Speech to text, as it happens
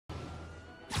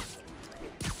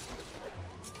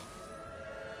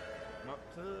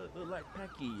Look like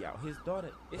Pacquiao. His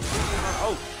daughter.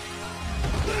 Oh.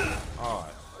 Oh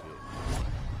shit.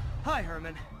 Hi,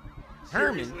 Herman.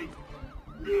 Herman. Seriously?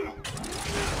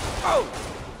 Oh.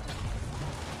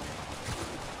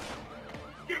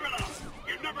 Give it up!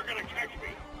 You're never gonna catch me!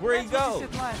 Where'd he That's what go? you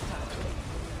said last time.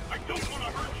 I don't want to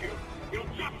hurt you! You'll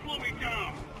just slow me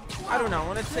down! I do not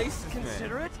want to chase this man.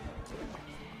 Considerate.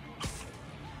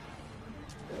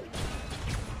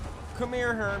 Come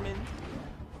here, Herman.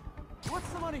 What's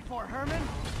the money for, Herman?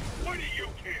 Why do you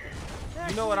care?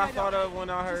 You know what I Actually, thought don't. of when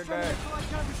I heard Just trying to that? make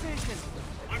polite conversation.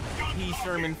 I'm done He's talking.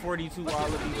 Sherman 42 But all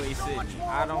this of would be Way so City. much more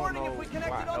I don't rewarding know if we why.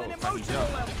 connected on an Oh, how he emotional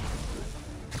jumped. level.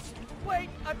 Wait,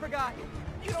 I forgot.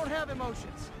 You don't have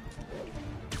emotions.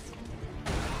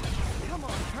 Come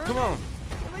on, Herman. Come on,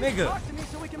 At least nigga. talk to me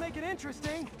so we can make it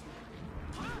interesting.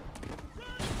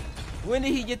 When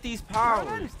did he get these powers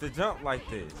Herman? to jump like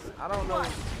this? I don't know.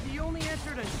 What? You only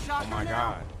answered a shocker Oh my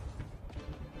now? god.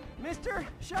 Mr.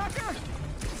 Shocker?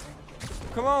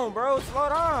 Come on, bro. Slow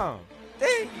down.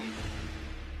 Dang.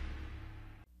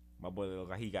 My boy look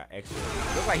like he got extra.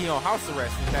 Look like he on house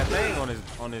arrest with that thing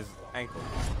on his ankle.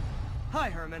 Hi,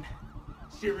 Herman.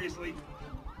 Seriously? Is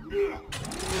he supposed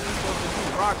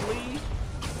to do Rock Lee?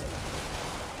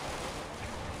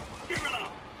 Give it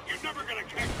up! You're never gonna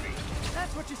catch me!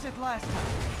 That's what you said last time.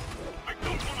 I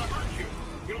don't want to hurt you!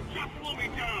 You'll just slow me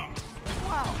down!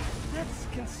 Wow, that's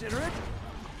considerate.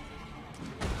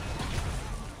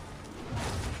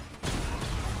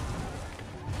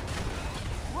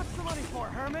 What's the money for,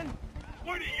 Herman?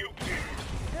 Why do you care?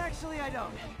 Actually, I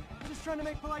don't. Just trying to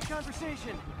make polite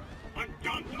conversation. I'm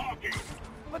done talking!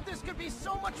 But this could be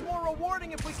so much more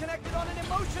rewarding if we connected on an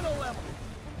emotional level.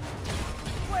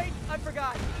 Wait, I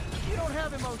forgot. You don't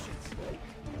have emotions.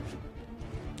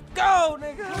 Go,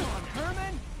 nigga. Come on,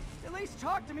 Herman. At least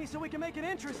talk to me so we can make it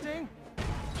interesting.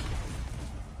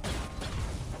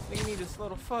 You need to slow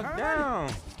the fuck Herman? down.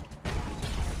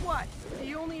 What?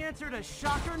 You only answered a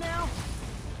shocker now?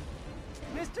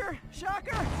 Mr.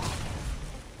 Shocker?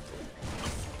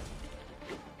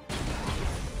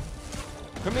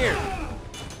 Come here.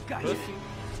 Gotcha. Pussy.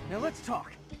 Now let's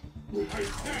talk. I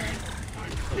said I'm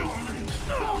done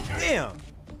talking! Damn.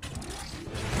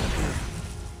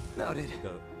 Noted.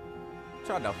 Go.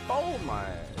 Tried to fold my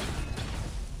ass.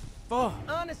 Fuck.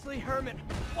 Honestly, Herman,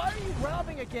 why are you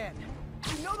robbing again?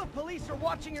 You know the police are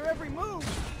watching your every move.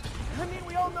 I mean,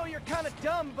 we all know you're kind of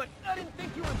dumb, but I didn't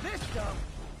think you were this dumb.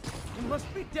 You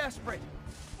must be desperate,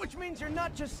 which means you're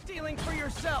not just stealing for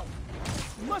yourself.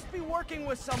 You must be working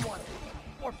with someone,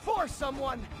 or for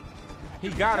someone. He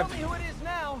gotta Tell me be. who it is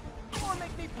now, or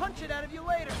make me punch it out of you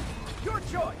later. Your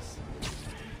choice.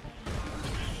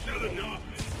 Shut enough!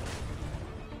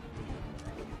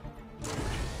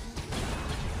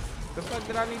 The fuck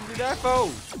did I need to do that for?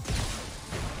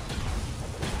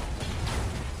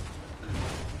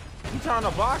 You trying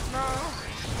to box now?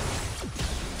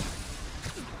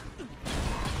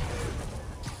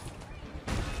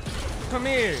 Come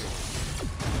here.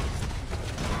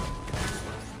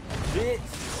 Bitch.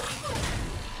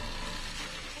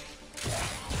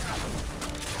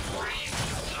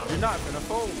 You're not gonna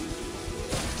fold.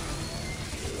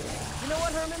 You know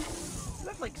what, Herman? You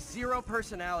have like zero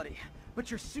personality, but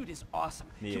your suit is awesome.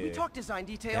 Can we Yeah. talk design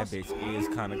That details? bitch is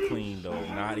kind of clean though.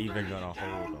 Not even gonna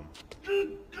hold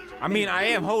him. I mean, I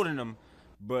am holding him,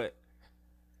 but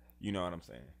you know what I'm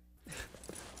saying.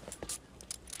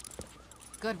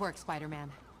 Good work,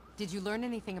 Spider-Man. Did you learn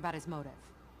anything about his motive?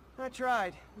 I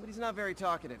tried, but he's not very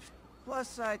talkative.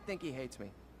 Plus, I think he hates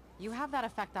me. You have that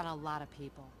effect on a lot of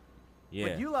people. Yeah.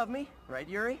 But you love me, right,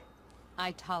 Yuri?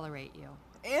 I tolerate you.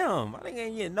 Damn, I think I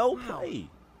ain't get no Wow. play.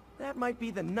 That might be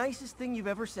the nicest thing you've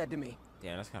ever said to me.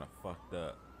 Damn, that's kind of fucked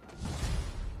up.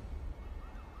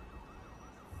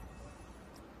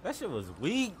 That shit was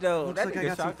weak though. Looks that like I nigga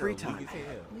got some Shocker free was weak time. as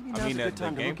hell. Maybe I now's mean, a good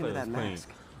time the to look gameplay into was that clean, mask.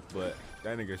 but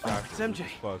that nigga Shocker it's MJ.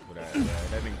 was fuck with that.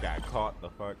 That nigga got caught the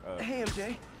fuck up. Hey,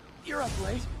 MJ. You're up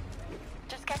late.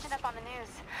 Just catching up on the news.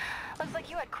 Looks like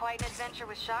you had quite an adventure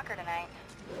with Shocker tonight.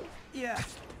 Yeah,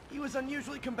 he was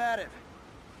unusually combative.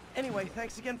 Anyway,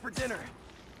 thanks again for dinner.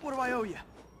 What do I owe you?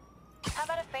 How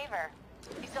about a favor?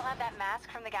 You still have that mask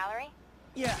from the gallery?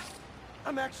 Yeah,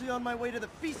 I'm actually on my way to the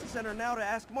Feast Center now to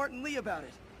ask Martin Lee about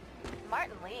it.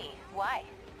 Martin Lee. Why?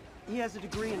 He has a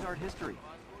degree in art history.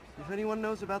 If anyone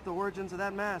knows about the origins of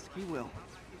that mask, he will.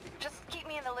 Just keep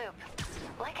me in the loop.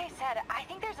 Like I said, I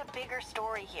think there's a bigger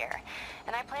story here,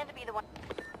 and I plan to be the one...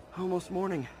 Almost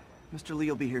morning. Mr. Lee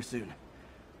will be here soon.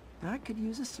 I could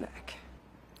use a snack.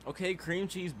 Okay, cream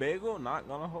cheese bagel, not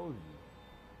gonna hold you.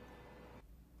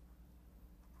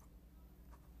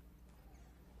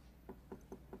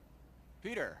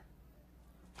 Peter,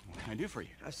 What can I do for you?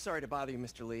 I'm sorry to bother you,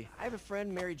 Mr. Lee. I have a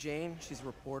friend, Mary Jane. She's a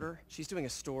reporter. She's doing a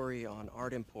story on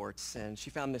art imports, and she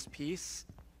found this piece.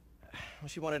 Well,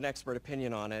 she wanted an expert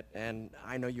opinion on it, and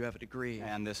I know you have a degree.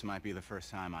 And this might be the first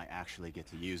time I actually get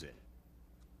to use it.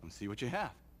 Let's see what you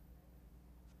have.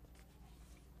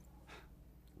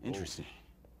 Interesting.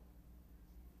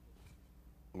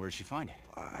 Where'd she find it?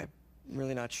 I'm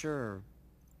really not sure.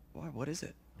 Why, what is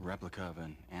it? A replica of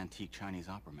an antique Chinese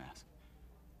opera mask.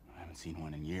 I haven't seen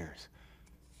one in years.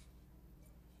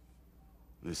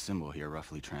 This symbol here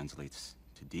roughly translates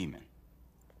to demon.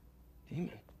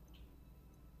 Demon?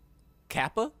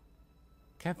 Kappa?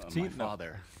 My Cappuccino?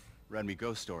 father read me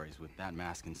ghost stories with that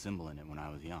mask and symbol in it when I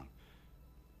was young.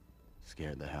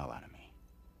 Scared the hell out of me.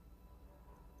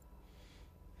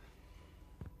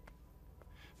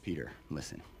 Peter,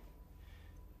 listen.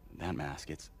 That mask,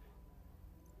 it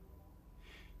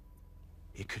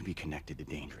could be connected to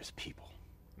dangerous people.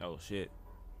 No shit.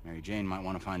 Mary Jane might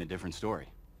want to find a different story.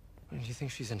 Do you think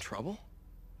she's in trouble?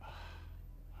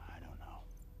 I don't know.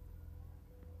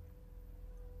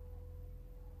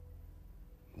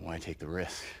 Why take the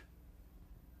risk?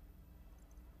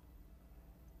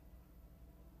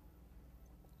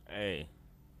 Hey.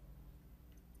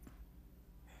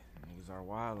 Niggas are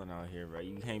wilding out here, bro.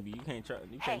 You can't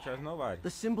trust nobody. The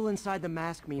symbol inside the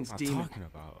mask means What am I demon. talking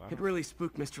about? It really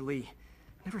spooked Mr. Lee.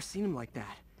 Never seen him like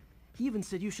that. He even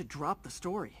said you should drop the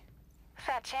story.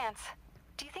 Fat chance.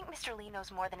 Do you think Mr. Lee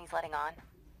knows more than he's letting on?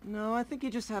 No, I think he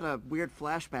just had a weird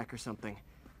flashback or something.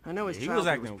 I know his He was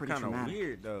childhood was acting pretty kind of traumatic.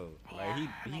 weird though. Like Yeah,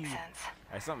 he makes sense.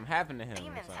 like something happened to him.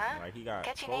 Demons, or something. huh? Like he got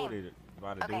Catchy name. quoted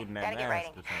by the Okay, dude in that gotta get mask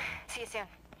writing. or something. See you soon.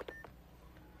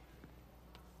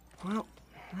 Well,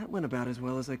 that went about as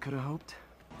well as I could have hoped.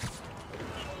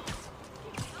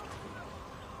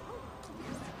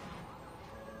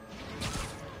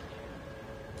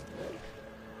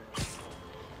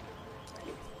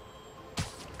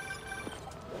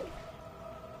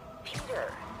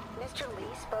 Peter, Mr. Lee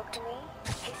spoke to me.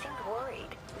 He seemed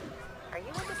worried. Are you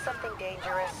into something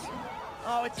dangerous?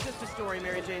 Oh, it's just a story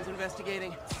Mary Jane's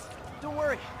investigating. Don't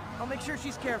worry, I'll make sure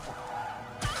she's careful.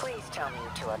 Please tell me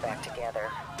you two are back together.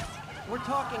 We're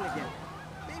talking again.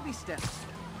 Baby steps.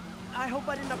 I hope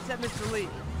I didn't upset Mr. Lee.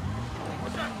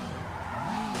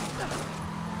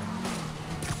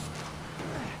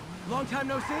 Long time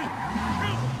no see.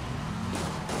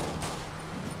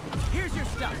 Here's your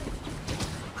stuff.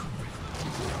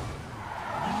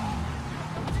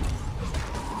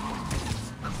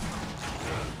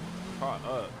 Caught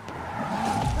up.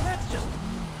 Well, that's just...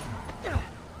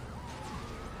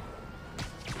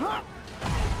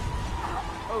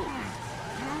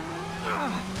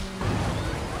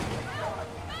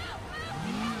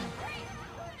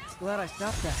 Glad I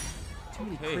stopped that. Too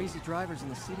many Hey. crazy drivers in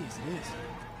the city as it is.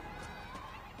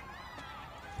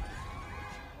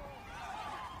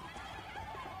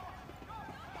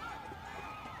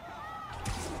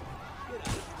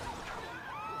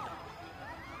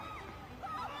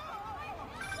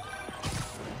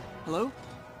 Hello?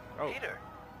 Oh, Peter,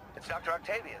 it's Dr.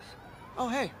 Octavius. Oh,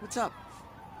 hey, what's up?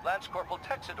 Lance Corporal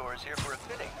Texador is here for a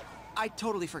fitting. I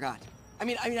totally forgot. I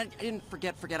didn't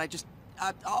forget. I just...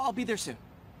 I'll be there soon.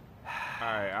 all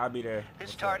right. I'll be there.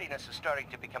 His tardiness is starting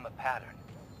to become a pattern.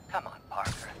 Come on,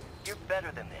 Parker. You're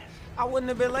better than this. I wouldn't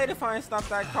have been late if I ain't stopped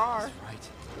that car. Right.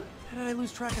 How did I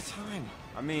lose track of time?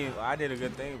 I mean, I did a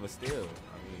good thing, but still,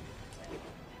 I mean,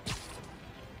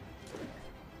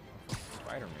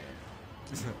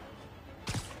 Spider-Man.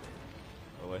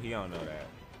 Well, he don't know that.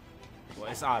 Well,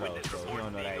 it's Otto, Witness so he report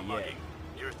don't know vehicle that yet. mugging.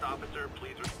 Nearest officer,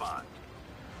 please respond.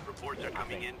 Reports are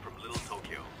coming in from Little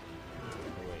Tokyo. Oh,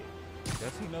 wait,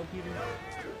 does he know Peter?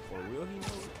 Or will he know?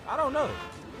 I don't know.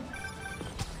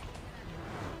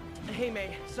 Hey,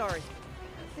 May. Sorry.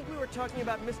 I think we were talking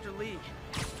about Mr. Lee.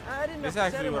 I didn't This is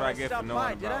upset actually him what when I get for stopped knowing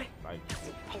by, did about, I? like,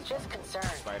 He's just concerned.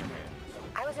 Spider-Man.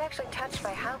 I was actually touched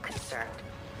by how concerned.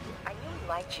 I knew he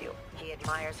liked you. He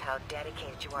admires how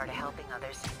dedicated you are to helping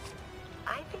others.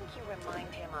 I think you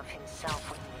remind him of himself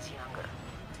when he was younger.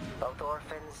 Both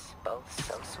orphans, both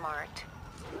so smart.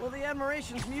 Well, the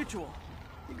admiration's mutual.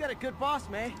 You've got a good boss,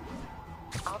 May.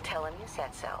 I'll tell him you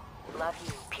said so. Love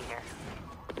you, Peter.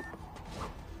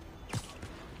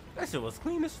 That shit was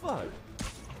clean as fuck.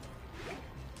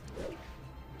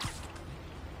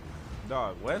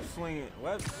 Dog, web slinging.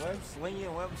 That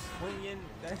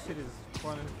shit is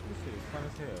fun. This shit is fun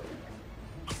as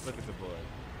hell. Look at the boy.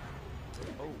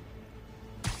 Oh.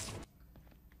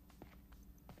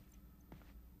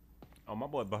 Oh, my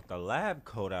boy brought the lab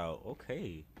coat out.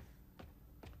 Okay.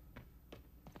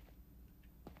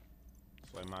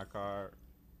 Play my card.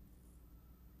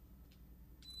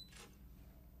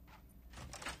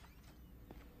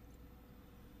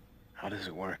 How does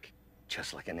it work?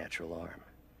 Just like a natural arm.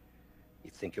 You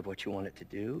think of what you want it to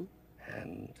do,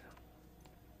 and...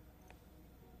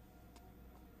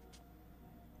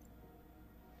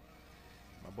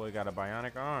 My boy got a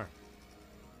bionic arm.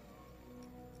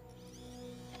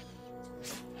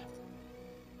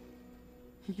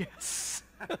 Yes.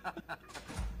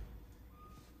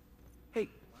 Hey.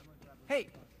 Hey.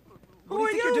 Who What do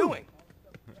are you think you? you're doing?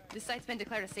 This site's been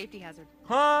declared a safety hazard.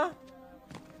 Huh?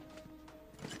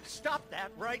 Stop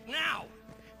that right now!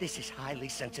 This is highly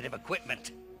sensitive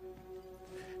equipment.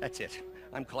 That's it.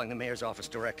 I'm calling the mayor's office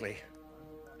directly.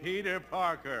 Peter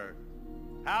Parker,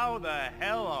 how the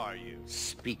hell are you?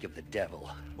 Speak of the devil.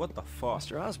 What the fuck?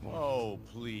 Mr. Osborn. Oh,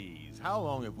 please. How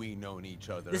long have we known each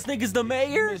other? This nigga's the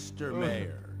mayor? Mr.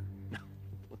 Mayor.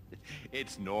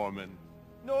 It's Norman.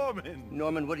 Norman!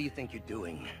 Norman, what do you think you're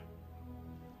doing?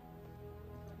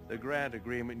 The grant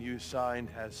agreement you signed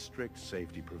has strict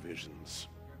safety provisions.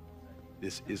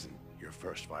 This isn't your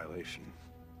first violation.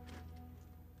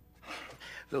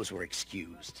 Those were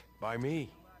excused. By me.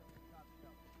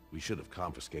 We should have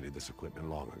confiscated this equipment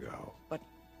long ago.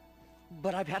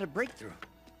 But I've had a breakthrough.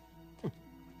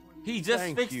 He just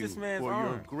Thank fixed you this man's for arm.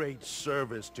 your great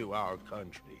service to our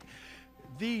country.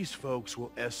 These folks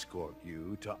will escort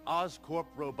you to Oscorp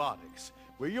Robotics,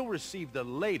 where you'll receive the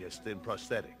latest in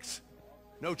prosthetics.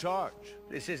 No charge.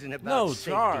 This isn't about No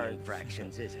safety charge.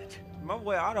 infractions, is it? My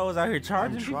boy Otto was out here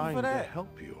charging I'm people trying for to that.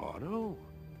 help you, Otto.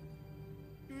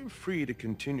 You're free to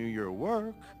continue your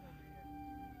work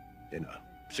in a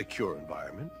secure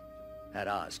environment. At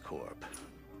Oscorp.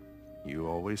 You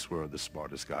always were the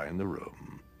smartest guy in the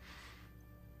room.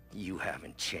 You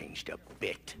haven't changed a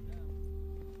bit.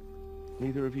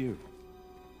 Neither of you.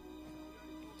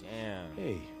 Damn.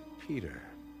 Hey, Peter.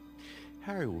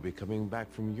 Harry will be coming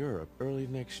back from Europe early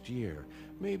next year.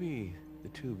 Maybe the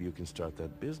two of you can start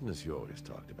that business you always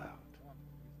talked about.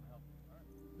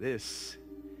 This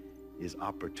is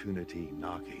opportunity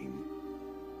knocking.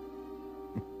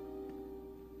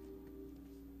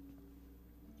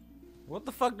 What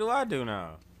the fuck do I do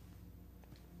now?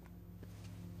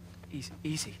 Easy,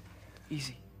 easy,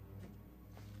 easy.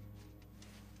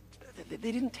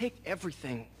 They didn't take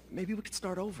everything. Maybe we could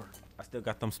start over. I still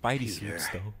got them Spidey Peter. suits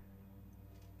though.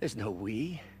 There's no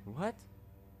we. What?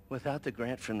 Without the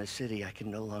grant from the city, I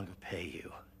can no longer pay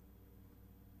you.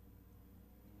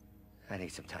 I need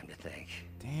some time to think.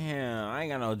 Damn, I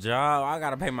ain't got no job. I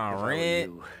gotta pay my If I were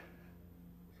rent. you,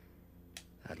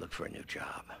 I'd look for a new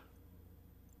job.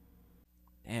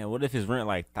 Damn, what if his rent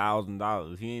like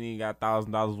 $1,000? He ain't even got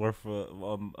 $1,000 worth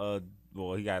of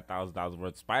well, he got $1,000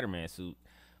 worth of Spider-Man suit,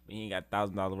 but he ain't got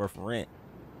 $1,000 worth of rent.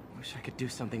 Wish I could do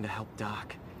something to help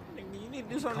Doc. Nigga, you need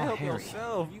to do something to Call help Harry.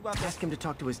 yourself. You about to Ask him to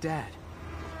talk to his dad.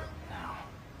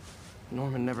 No.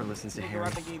 Norman never listens to you Harry.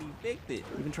 about to get evicted.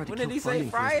 Even tried to When kill did he say funding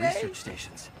for his Friday? research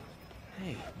stations.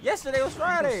 Hey, Yesterday was one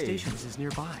of those Friday. stations is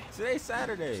nearby. Today's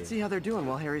Saturday. See how they're doing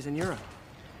while Harry's in Europe.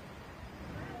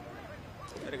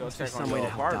 Better go There's check some on way your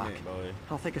to help apartment, Doc. boy.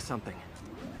 I'll think of something.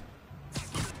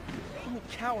 Only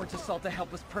cowards assault a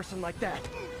helpless person like that.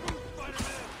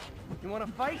 You want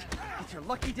to fight? It's your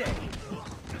lucky day.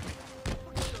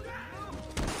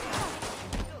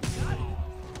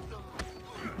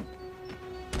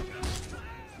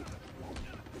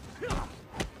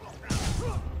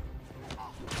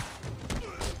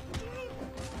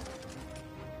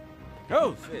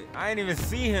 Oh shit! I ain't even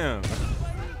see him.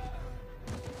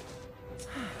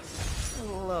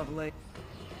 Lovely.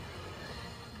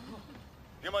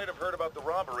 You might have heard about the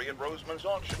robbery at Roseman's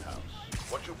auction house.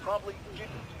 What you probably didn't hear,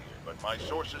 but my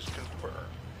sources confirm,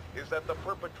 is that the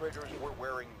perpetrators were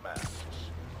wearing masks.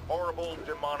 Horrible,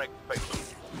 demonic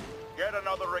faces. Yet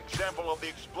another example of the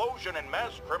explosion in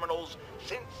mass criminals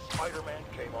since Spider-Man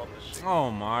came on the scene. Oh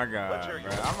my god, Let's hear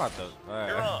bro. you. I'm about to.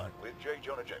 You're on with J.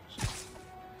 Jonah Jameson.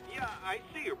 Yeah, I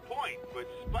see your point, but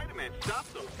Spider-Man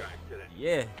stopped those guys today.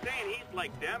 Yeah. Saying he's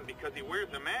like them because he wears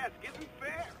a mask isn't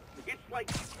fair. It's like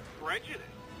prejudice.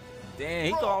 Damn,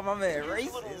 he Bro, called my man here's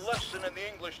a little racist. lesson in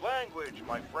the English language,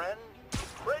 my friend.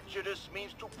 Prejudice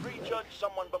means to prejudge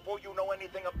someone before you know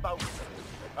anything about them.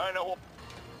 I know.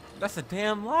 That's a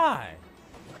damn lie.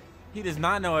 He does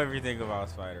not know everything about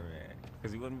Spider-Man,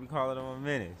 because he wouldn't be calling him a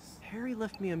menace. Harry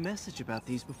left me a message about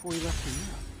these before he left for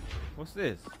Europe. What's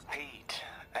this? Pete,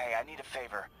 hey, I need a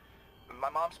favor. My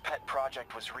mom's pet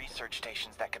project was research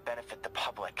stations that could benefit the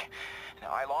public. Now,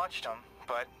 I launched them,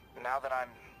 but now that I'm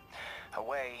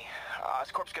away,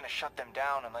 Oscorp's gonna shut them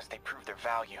down unless they prove their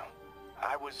value.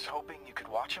 I was hoping you could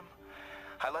watch them.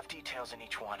 I left details in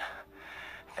each one.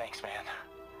 Thanks, man.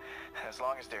 As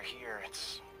long as they're here,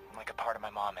 it's like a part of my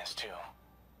mom is, too.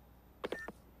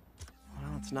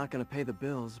 Well, it's not gonna pay the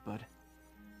bills, but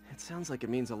it sounds like it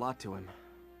means a lot to him.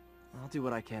 I'll do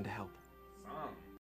what I can to help.